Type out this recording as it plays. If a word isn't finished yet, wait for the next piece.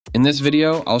In this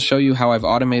video, I'll show you how I've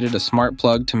automated a smart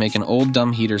plug to make an old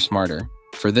dumb heater smarter.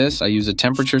 For this, I use a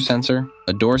temperature sensor,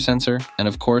 a door sensor, and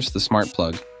of course the smart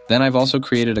plug. Then I've also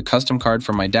created a custom card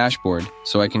for my dashboard,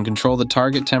 so I can control the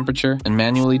target temperature and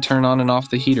manually turn on and off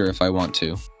the heater if I want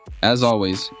to. As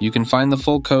always, you can find the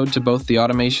full code to both the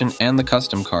automation and the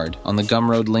custom card on the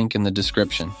Gumroad link in the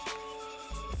description.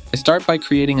 I start by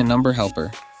creating a number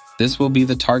helper. This will be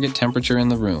the target temperature in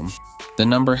the room. The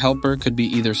number helper could be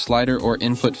either slider or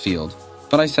input field,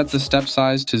 but I set the step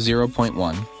size to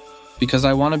 0.1 because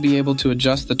I want to be able to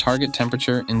adjust the target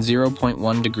temperature in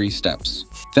 0.1 degree steps.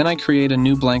 Then I create a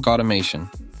new blank automation.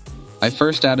 I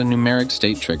first add a numeric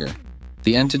state trigger.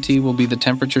 The entity will be the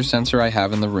temperature sensor I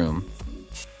have in the room.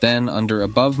 Then, under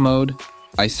Above mode,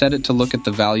 I set it to look at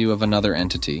the value of another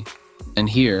entity. And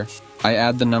here, I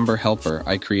add the number helper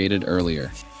I created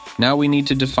earlier. Now we need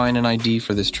to define an ID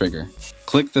for this trigger.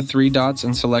 Click the three dots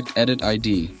and select Edit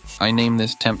ID. I name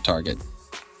this Temp Target.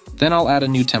 Then I'll add a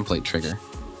new template trigger.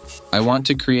 I want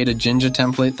to create a Jinja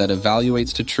template that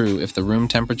evaluates to true if the room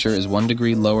temperature is 1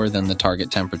 degree lower than the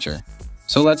target temperature.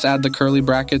 So let's add the curly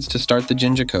brackets to start the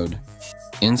Jinja code.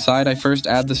 Inside, I first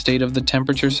add the state of the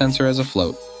temperature sensor as a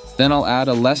float. Then I'll add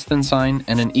a less than sign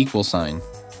and an equal sign.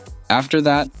 After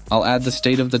that, I'll add the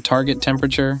state of the target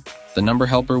temperature, the number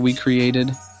helper we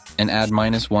created, and add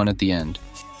 -1 at the end.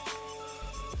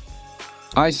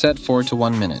 I set 4 to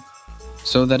 1 minute,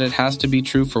 so that it has to be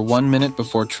true for 1 minute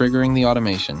before triggering the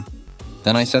automation.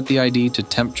 Then I set the ID to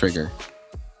temp trigger.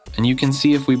 And you can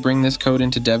see if we bring this code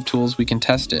into DevTools, we can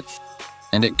test it.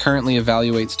 And it currently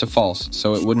evaluates to false,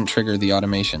 so it wouldn't trigger the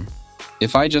automation.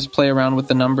 If I just play around with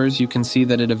the numbers, you can see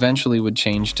that it eventually would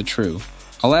change to true.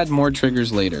 I'll add more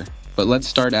triggers later, but let's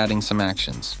start adding some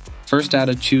actions. First, add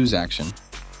a choose action.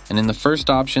 And in the first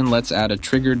option, let's add a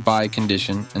triggered by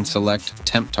condition and select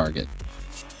temp target.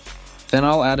 Then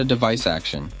I'll add a device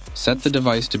action. Set the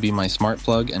device to be my smart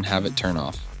plug and have it turn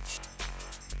off.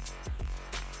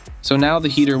 So now the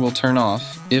heater will turn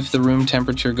off if the room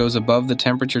temperature goes above the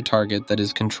temperature target that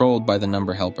is controlled by the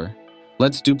number helper.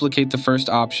 Let's duplicate the first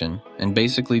option and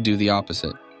basically do the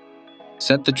opposite.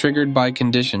 Set the triggered by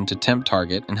condition to temp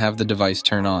target and have the device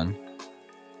turn on.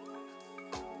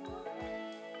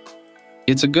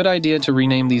 It's a good idea to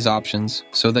rename these options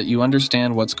so that you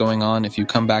understand what's going on if you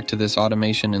come back to this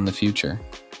automation in the future.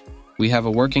 We have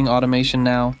a working automation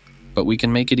now, but we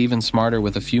can make it even smarter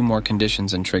with a few more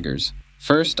conditions and triggers.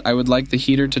 First, I would like the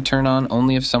heater to turn on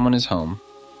only if someone is home.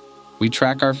 We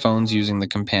track our phones using the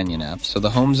companion app, so the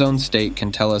home zone state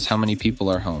can tell us how many people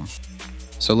are home.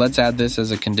 So let's add this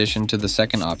as a condition to the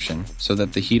second option so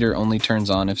that the heater only turns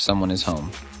on if someone is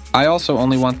home. I also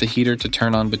only want the heater to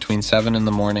turn on between 7 in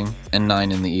the morning and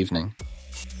 9 in the evening.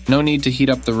 No need to heat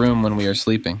up the room when we are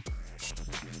sleeping.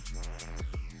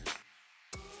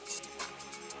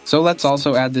 So let's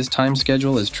also add this time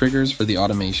schedule as triggers for the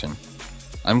automation.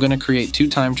 I'm going to create 2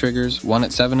 time triggers, one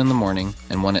at 7 in the morning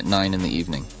and one at 9 in the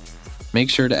evening. Make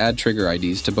sure to add trigger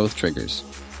IDs to both triggers.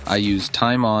 I use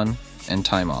time on and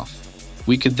time off.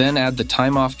 We could then add the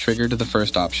time off trigger to the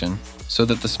first option, so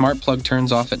that the smart plug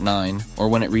turns off at 9 or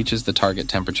when it reaches the target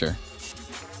temperature.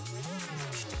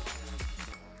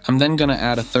 I'm then going to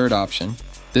add a third option.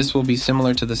 This will be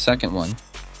similar to the second one,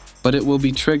 but it will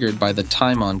be triggered by the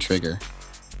time on trigger.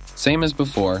 Same as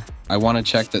before, I want to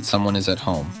check that someone is at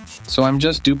home. So I'm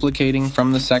just duplicating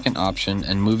from the second option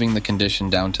and moving the condition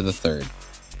down to the third.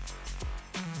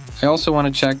 I also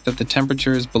want to check that the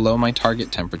temperature is below my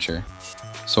target temperature.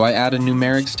 So I add a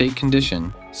numeric state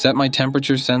condition, set my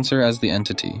temperature sensor as the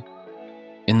entity.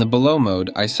 In the below mode,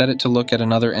 I set it to look at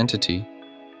another entity,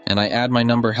 and I add my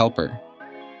number helper.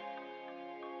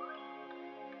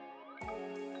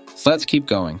 Let's keep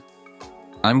going.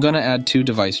 I'm going to add 2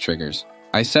 device triggers.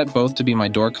 I set both to be my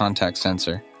door contact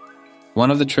sensor.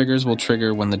 One of the triggers will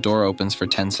trigger when the door opens for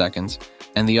 10 seconds,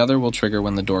 and the other will trigger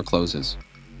when the door closes.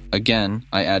 Again,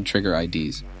 I add trigger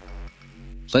IDs.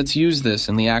 Let's use this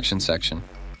in the action section.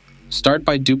 Start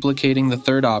by duplicating the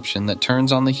third option that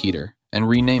turns on the heater and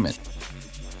rename it.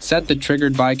 Set the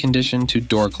triggered by condition to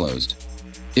door closed.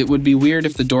 It would be weird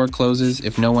if the door closes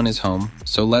if no one is home,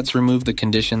 so let's remove the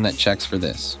condition that checks for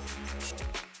this.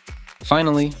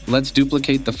 Finally, let's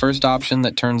duplicate the first option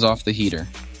that turns off the heater.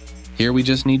 Here we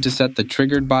just need to set the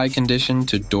triggered by condition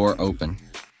to door open.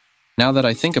 Now that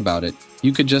I think about it,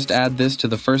 you could just add this to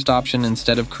the first option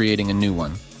instead of creating a new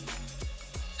one.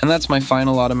 And that's my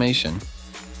final automation.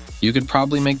 You could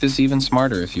probably make this even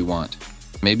smarter if you want.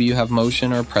 Maybe you have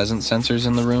motion or presence sensors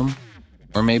in the room,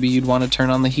 or maybe you'd want to turn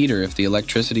on the heater if the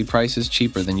electricity price is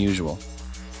cheaper than usual.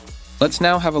 Let's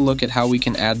now have a look at how we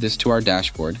can add this to our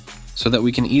dashboard so that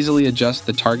we can easily adjust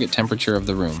the target temperature of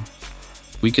the room.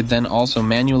 We could then also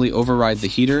manually override the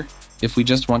heater if we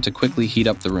just want to quickly heat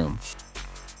up the room.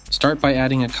 Start by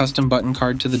adding a custom button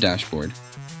card to the dashboard.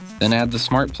 Then add the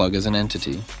smart plug as an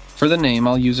entity. For the name,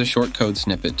 I'll use a short code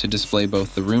snippet to display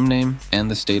both the room name and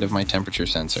the state of my temperature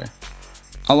sensor.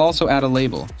 I'll also add a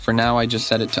label. For now, I just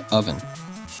set it to oven.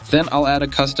 Then I'll add a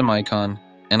custom icon,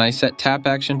 and I set tap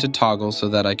action to toggle so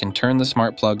that I can turn the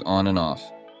smart plug on and off.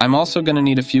 I'm also going to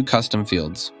need a few custom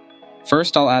fields.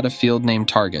 First, I'll add a field named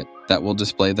target that will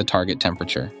display the target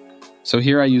temperature. So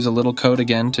here I use a little code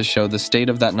again to show the state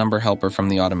of that number helper from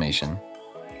the automation.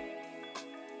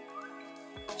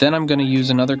 Then I'm going to use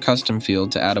another custom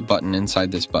field to add a button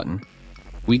inside this button.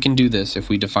 We can do this if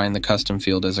we define the custom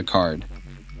field as a card.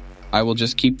 I will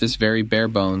just keep this very bare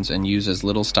bones and use as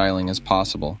little styling as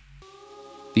possible.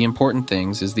 The important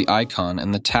things is the icon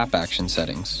and the tap action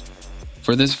settings.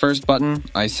 For this first button,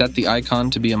 I set the icon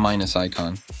to be a minus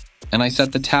icon, and I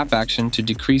set the tap action to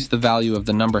decrease the value of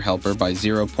the number helper by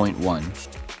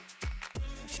 0.1.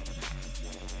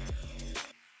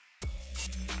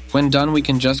 When done, we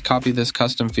can just copy this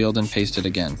custom field and paste it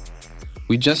again.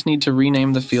 We just need to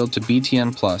rename the field to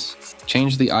BTN+,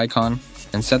 change the icon,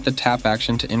 and set the tap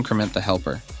action to increment the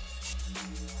helper.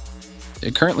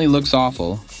 It currently looks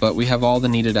awful, but we have all the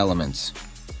needed elements.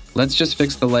 Let's just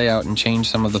fix the layout and change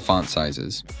some of the font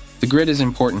sizes. The grid is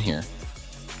important here,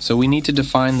 so we need to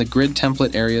define the grid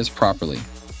template areas properly.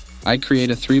 I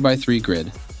create a 3x3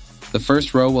 grid. The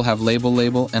first row will have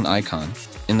label, and icon.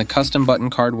 In the custom button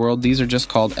card world, these are just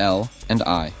called L and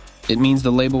I. It means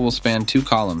the label will span 2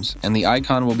 columns, and the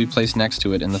icon will be placed next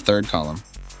to it in the 3rd column.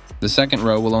 The second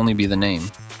row will only be the name,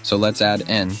 so let's add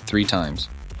N 3 times.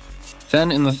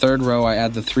 Then in the 3rd row, I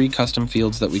add the 3 custom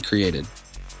fields that we created.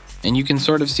 And you can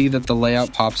sort of see that the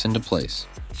layout pops into place.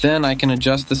 Then I can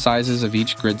adjust the sizes of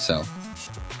each grid cell.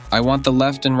 I want the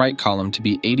left and right column to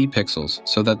be 80 pixels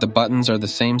so that the buttons are the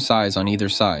same size on either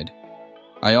side.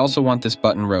 I also want this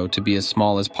button row to be as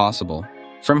small as possible.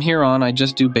 From here on, I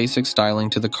just do basic styling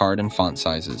to the card and font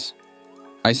sizes.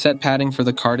 I set padding for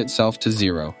the card itself to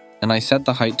 0, and I set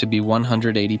the height to be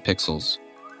 180 pixels.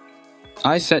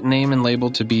 I set name and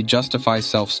label to be Justify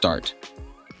Self-Start.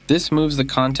 This moves the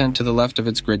content to the left of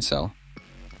its grid cell.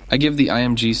 I give the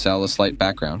IMG cell a slight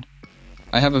background.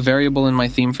 I have a variable in my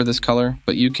theme for this color,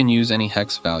 but you can use any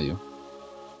hex value.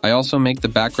 I also make the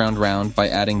background round by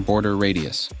adding border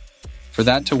radius. For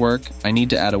that to work, I need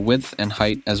to add a width and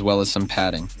height as well as some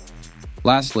padding.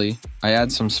 Lastly, I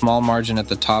add some small margin at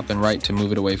the top and right to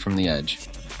move it away from the edge.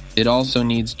 It also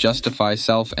needs Justify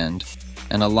Self End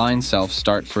and Align Self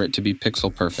Start for it to be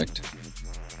pixel perfect.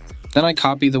 Then I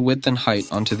copy the width and height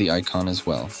onto the icon as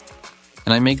well.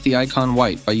 And I make the icon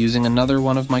white by using another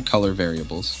one of my color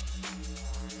variables.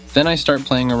 Then I start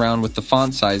playing around with the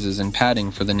font sizes and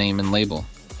padding for the name and label.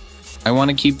 I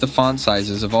want to keep the font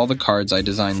sizes of all the cards I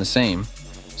design the same,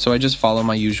 so I just follow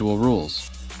my usual rules.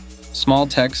 Small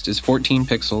text is 14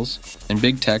 pixels, and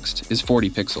big text is 40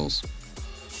 pixels.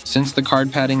 Since the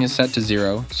card padding is set to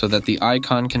 0, so that the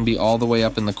icon can be all the way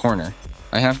up in the corner,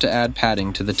 I have to add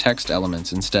padding to the text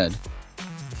elements instead.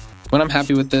 When I'm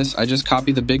happy with this, I just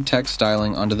copy the big text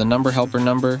styling onto the number helper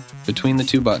number between the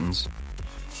 2 buttons.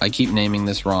 I keep naming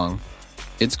this wrong.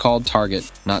 It's called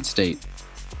target, not state.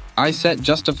 I set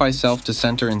Justify Self to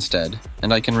center instead,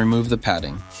 and I can remove the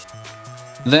padding.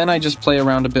 Then I just play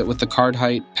around a bit with the card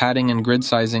height, padding, and grid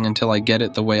sizing until I get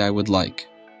it the way I would like.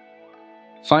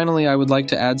 Finally, I would like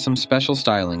to add some special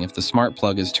styling if the smart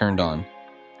plug is turned on,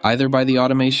 either by the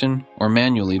automation or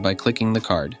manually by clicking the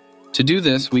card. To do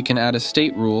this, we can add a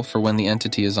state rule for when the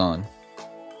entity is on.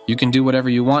 You can do whatever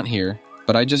you want here,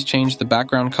 but I just changed the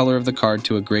background color of the card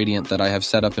to a gradient that I have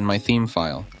set up in my theme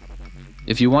file.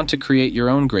 If you want to create your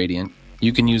own gradient,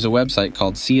 you can use a website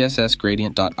called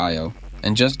cssgradient.io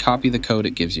and just copy the code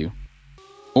it gives you.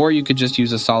 Or you could just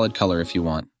use a solid color if you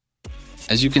want.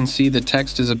 As you can see, the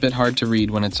text is a bit hard to read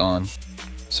when it's on,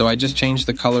 so I just changed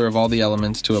the color of all the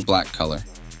elements to a black color.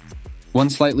 One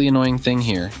slightly annoying thing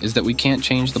here is that we can't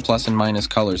change the plus and minus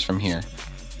colors from here.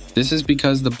 This is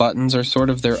because the buttons are sort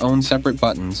of their own separate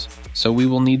buttons, so we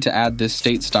will need to add this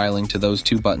state styling to those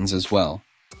 2 buttons as well.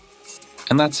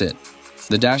 And that's it.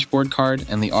 The dashboard card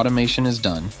and the automation is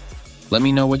done. Let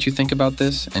me know what you think about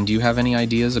this, and do you have any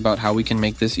ideas about how we can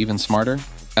make this even smarter?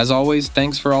 As always,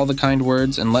 thanks for all the kind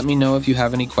words, and let me know if you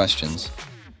have any questions.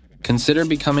 Consider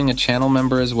becoming a channel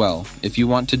member as well if you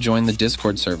want to join the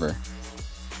Discord server.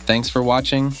 Thanks for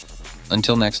watching.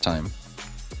 Until next time.